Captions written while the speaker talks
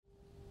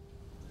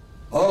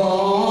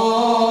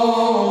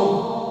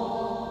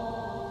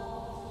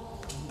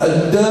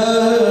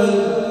الدار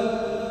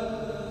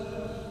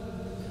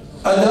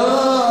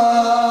أدام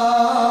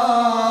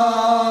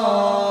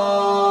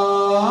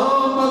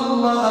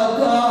الله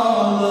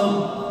أدام.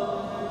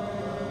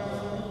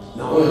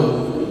 نعم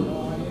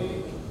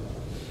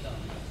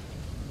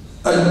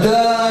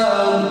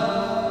الدار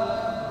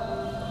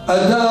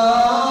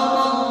أدام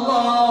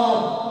الله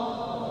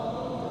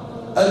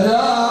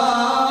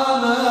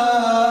أدام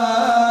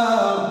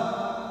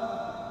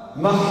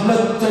محل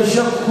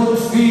التشهد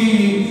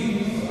فيه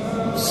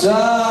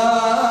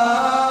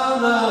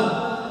سانا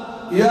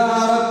يا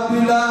رب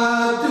لا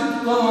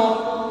تقطع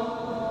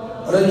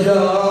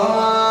رجانا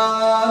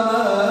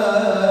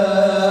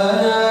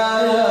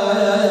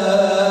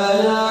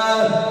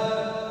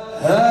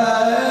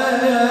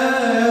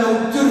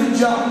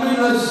وترجع من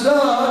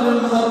السالم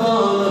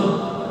أمانة.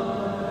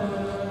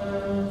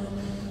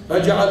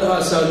 اجعلها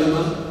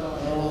سالمة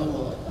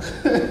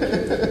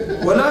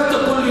ولا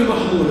تقل لي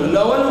محمولة،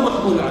 لا ولا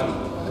محمول علي.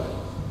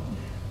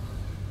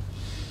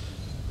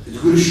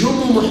 تقول شو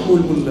مو محمول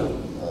بالله؟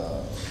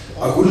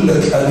 أقول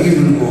لك أمير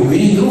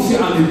المؤمنين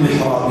رفع من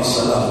محراب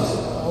صلاته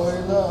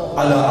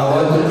على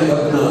عواتق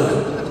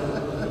أبنائه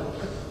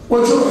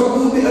وجرحه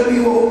بأبي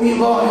وأمي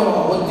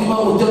ظاهرة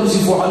والدماء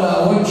تنزف على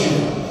وجهه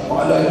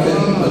وعلى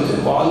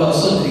كلمته وعلى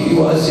صدره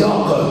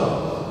وأزياقه.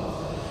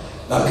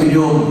 لكن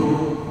يوم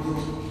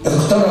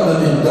اقترب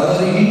من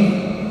داره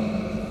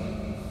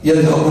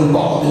يذهب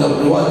البعض من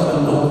الرواة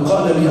أنه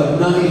قال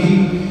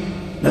لأبنائه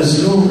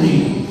نزلوني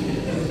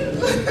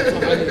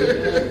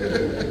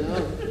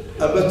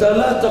أبتا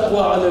لا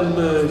تقوى على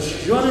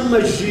المشي. شلون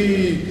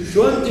نمشيك؟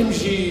 شلون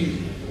تمشي؟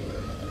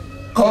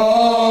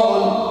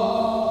 قال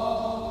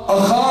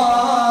أخاف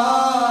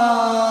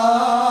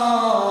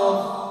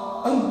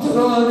أن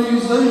تراني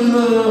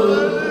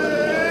زينب.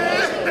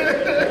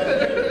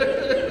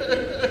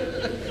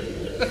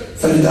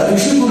 فلذلك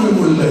شو يقول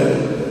الملا؟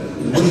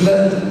 الملا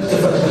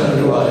تفكر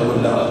الرواية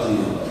ولا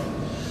عطية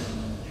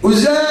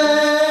وزينب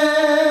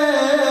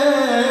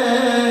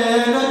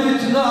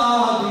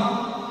تنادي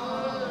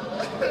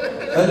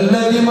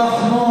الذي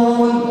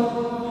محمول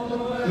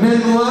من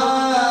وين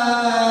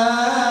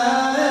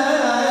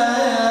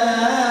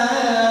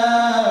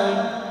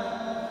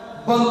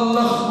بل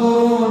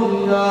اخبروني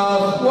يا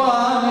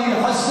اخواني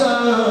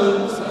حسن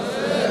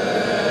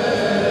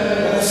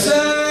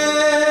حسين.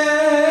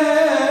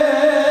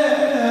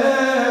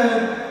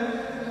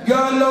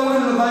 قالوا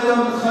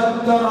الغيم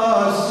خدر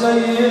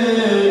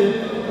السيد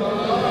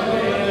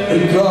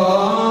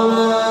الكائن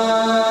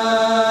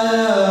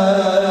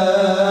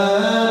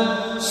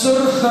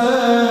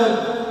صرخت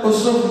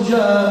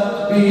وصفجت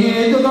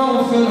بيد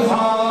غوف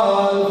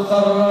الحال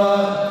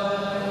خرت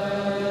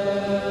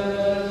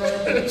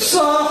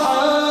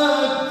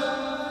صاحت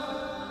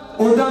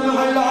ودمع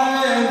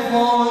العين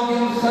فوق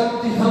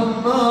الخد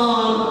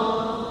همام.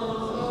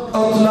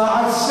 اطلع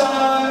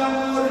الساعة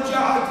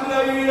ورجعت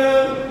ليلة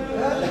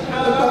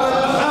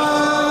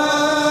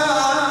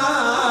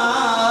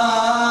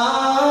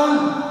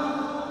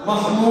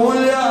محمول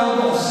يا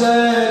ابو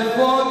حسين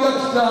فوق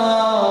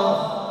كتاف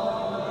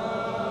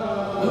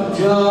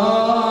رجال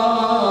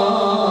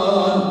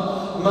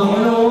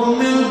معلوم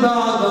من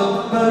بعدك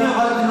بني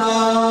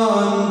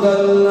عدنان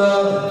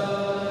دله.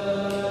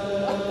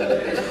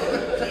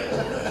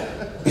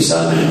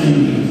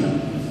 يسامحني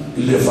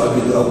اللي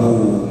فاقد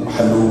ابوه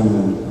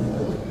حلول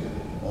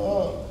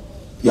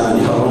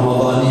يعني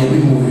هالرمضانيه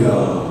بيه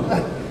وياه،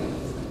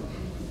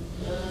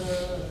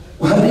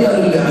 وهالريال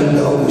اللي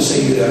عنده ابو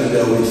يسير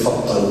عنده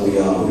ويتفطر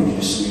وياه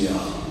ويجلس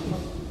وياه.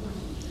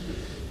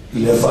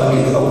 اللي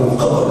فاقد ابو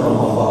قبر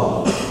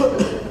رمضان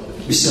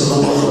بيصير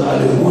رمضان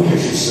عليه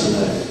موحش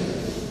السنه.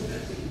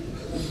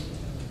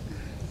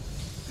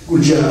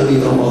 يقول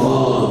جاءني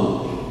رمضان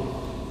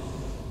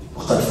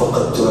وقد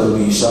فقدت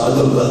ابي سعد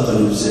الله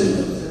قلب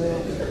زينب.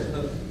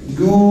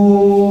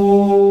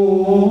 يقول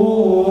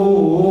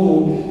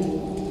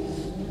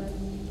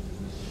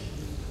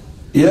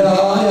يا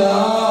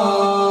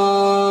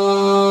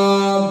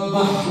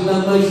محلى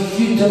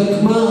مشيتك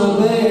ما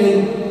بين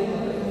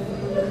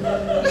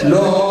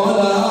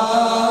لولا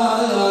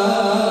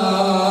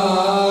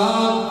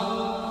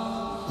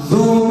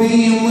ذوبي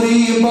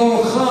مريبة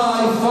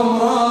وخايفة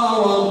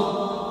مراوة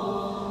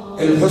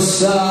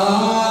الحسان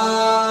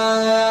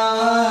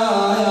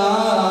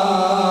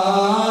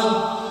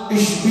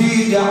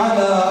اشبيد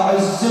على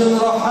عز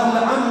رحل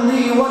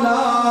عني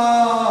ولا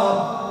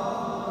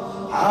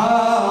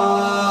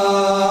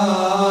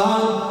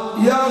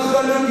يا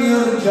خلق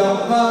يرجع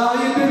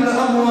غايب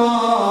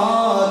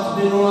الأموات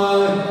من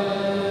وين.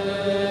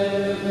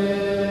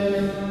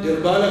 دير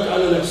بالك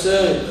على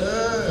الحسين،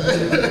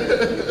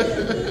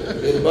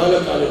 دير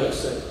بالك على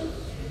الحسين.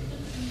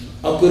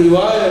 اكو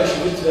رواية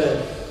شفتها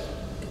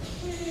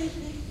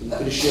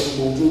يمكن الشيخ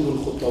موجود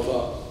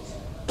والخطباء.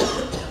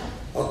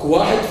 اكو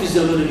واحد في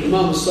زمن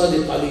الإمام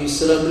الصادق عليه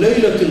السلام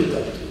ليلة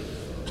القدر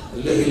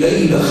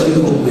ليلة خير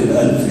من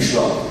 1000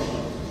 شهر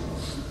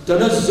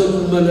تنزل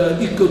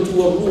الملائكة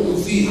والروح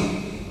فيها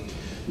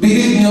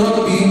بإذن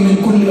ربهم من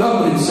كل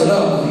أمر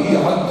سلام هي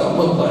حتى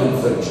مطلع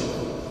الفجر.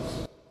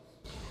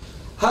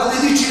 هذه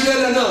ذيك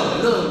الليلة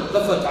نام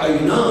غفت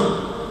عيناه،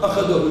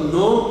 أخذه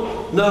النوم،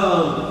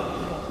 نام،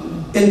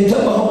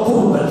 انتبه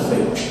قرب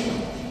الفجر،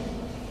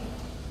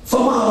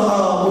 فما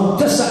رأى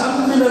متسعا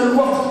من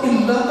الوقت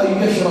إلا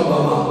أن يشرب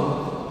ماء،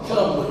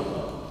 شرب ماء،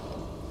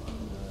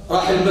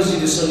 راح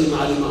المسجد يصلي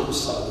مع الإمام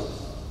الصادق،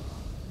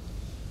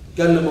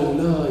 قال له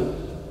مولاي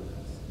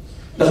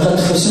لقد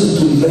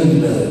خسرت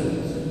الليلة،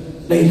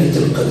 ليلة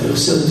القدر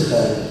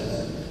خسرتها،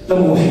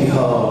 لم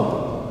أحيها،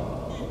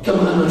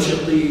 كما أنا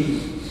شقي،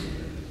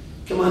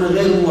 كما أنا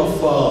غير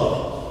موفق.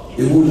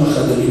 يقول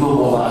أخذ الإمام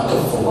وضع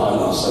كفه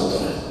على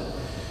صدره،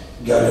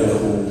 قال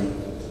له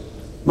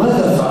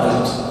ماذا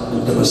فعلت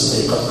عندما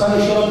استيقظت؟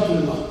 قال شربت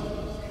الماء.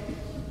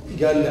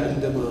 قال له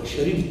عندما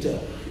شربت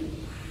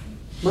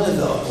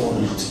ماذا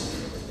قلت؟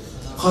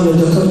 قال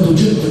ذكرت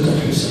جدك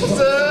الحسين.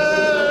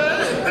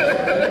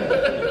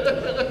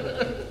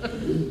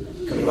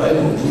 كالرأي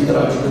موجود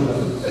راجل.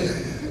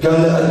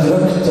 قال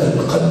أدركت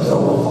القدر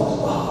وفضله.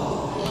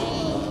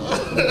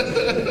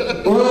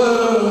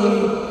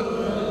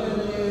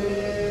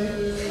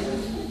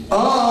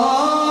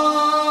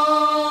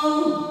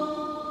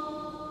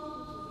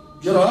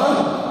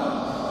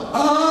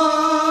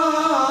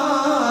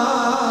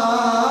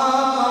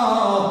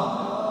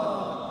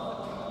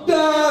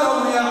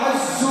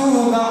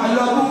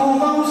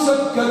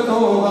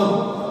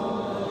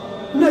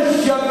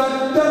 نشبت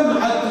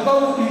دمعة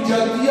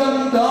ضوجت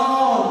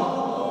يمدار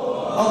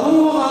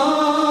أبوها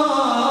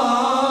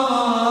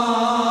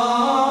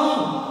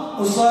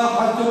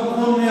وصاحت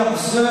ابن يا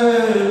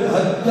حسين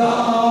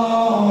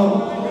هالدار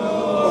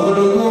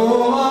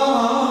اغلقوها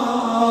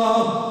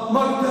ما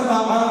اقدر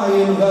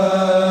اعاينها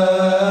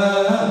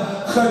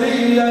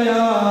خليه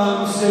يا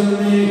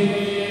مسلمين.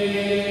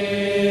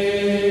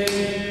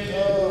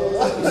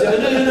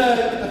 زين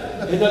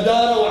هنا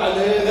داروا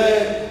عليها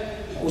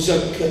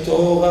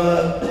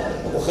وسكتوها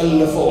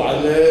وخلفوا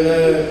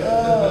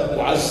عليها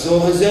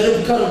وعزوها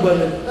زين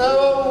بكربلاء.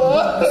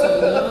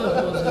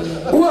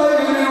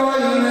 ويلي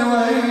ويلي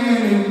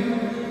ويلي.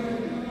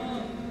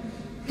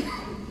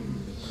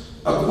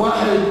 اكو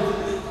واحد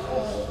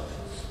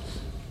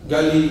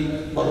قال لي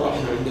مره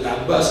احنا عند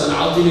العباس، انا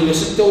عاطيني ل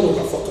 6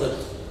 وربع فقره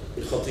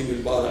الخطيب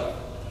البارع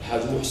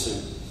الحاج محسن،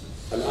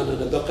 الان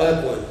انا دقائق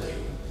وانتهي.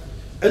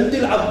 عند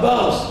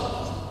العباس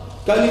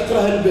قال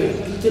يقرأ البيت،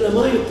 قلت له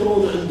ما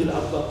يقرون عند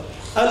العباس،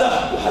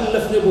 ألح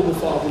وحلفني أبو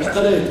فاضل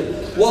قريته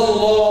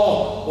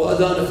والله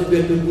وأذان في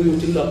بيت من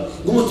بيوت الله،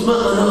 قمت ما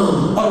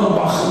أنام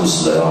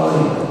 4-5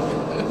 ليالي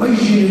ما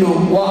يجي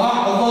نوم.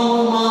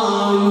 وأعظم ما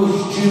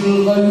يشجي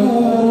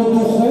الغيور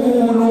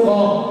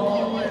دخولها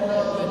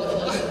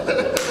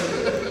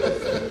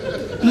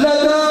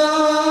لدى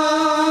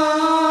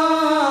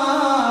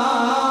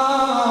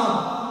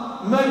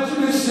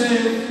مجلس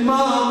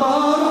ما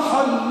بارح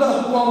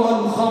اللهو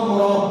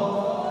والخمر.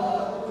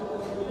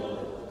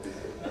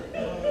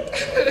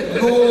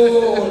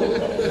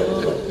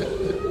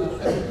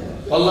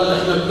 والله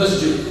نحن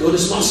بمسجد لو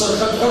نسمع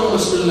صرخة حر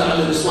بسم الله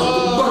على نسمع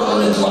برا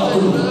نطلع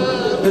كلنا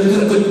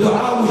نترك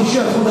الدعاء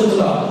والشيخ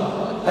ونطلع.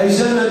 هي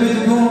سنة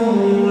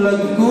بتقول لا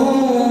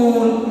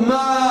تقول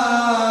ما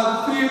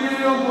فيني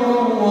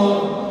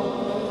يمر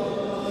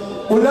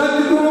ولا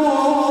تقول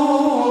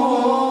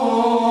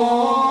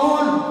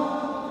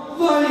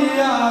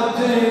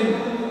ضيعت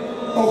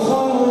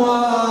أخوة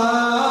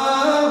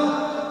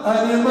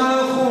أنا ما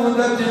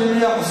خودت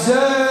يا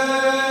حسين.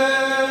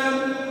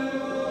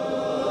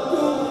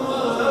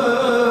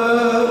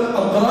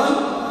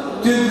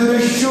 تدري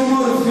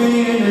الشمر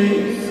فيني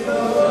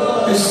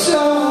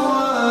السوا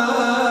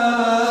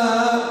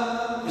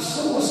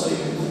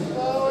صيحكم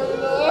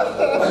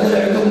أنا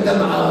لعبكم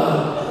دمعة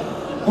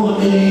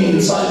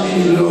مؤمنين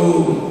صايمين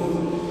اللوم،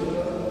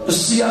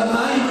 الصيام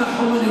ما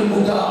يمنحوا من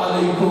البكاء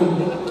عليكم.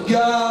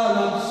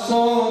 قالت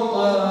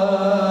صوتها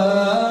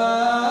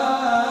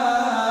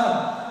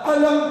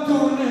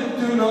علمتوني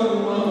الدنيا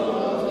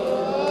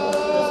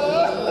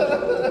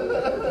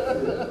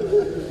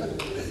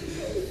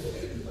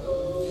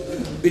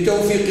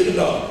بتوفيق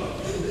الله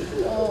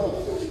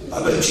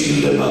أبجي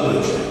إلا ما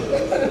بجي،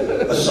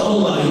 أسأل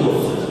الله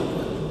يوفق.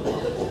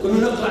 كنا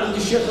نقرأ عند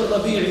الشيخ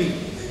الربيعي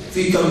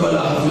في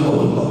كربلاء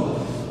حفظه الله،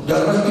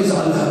 قال ركز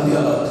على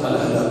الأبيات، على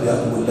الأبيات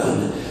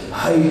مولانا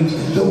هاي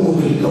تذوب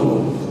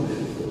القلب.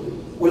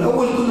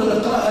 والأول كنا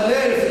نقرأها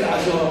ليل في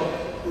العشرة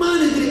ما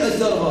ندري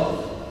أثرها،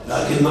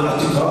 لكن مع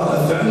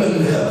تكرارها فعلا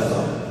لها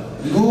أثر.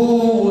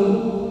 يقول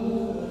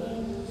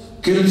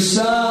كل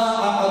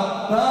ساعة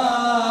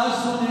عباس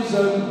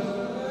نزل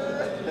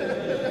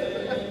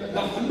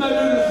محمل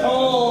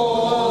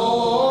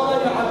الحور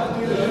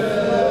العبد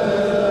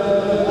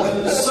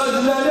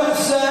صلى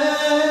الحسين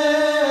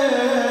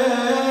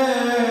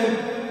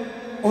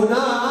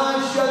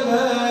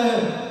وناشده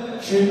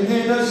شني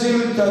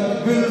نزلتك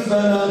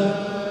بالفنان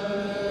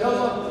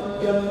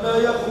يلا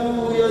يا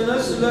اخويا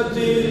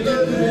نزلتي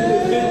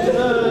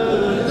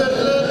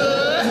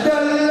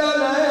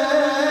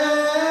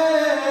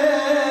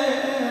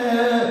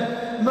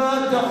ما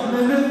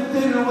تحمل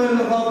الذل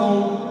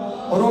والغضب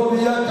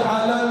ربيت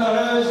على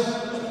العز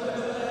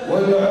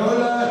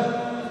والعلا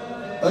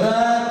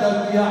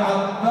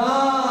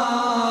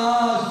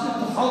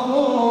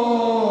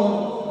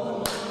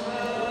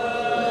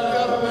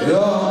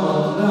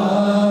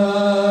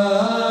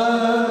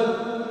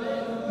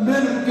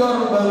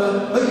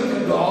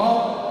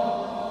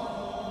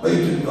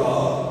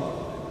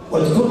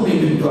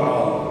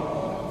دعاء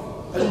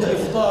عند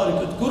إفطارك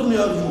اذكرني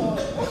أرجوك.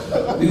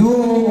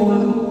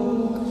 يقول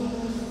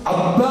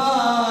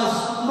عباس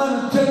ما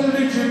انت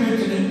اللي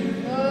جبتني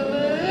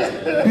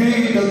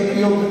بيدك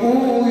يا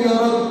ابويا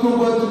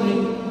ركبتني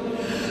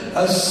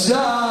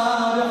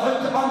السارح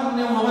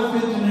عني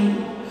وعفتني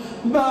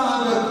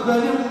بعدك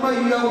بني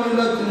أمية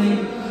ولتني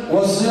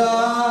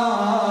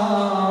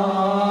وصيام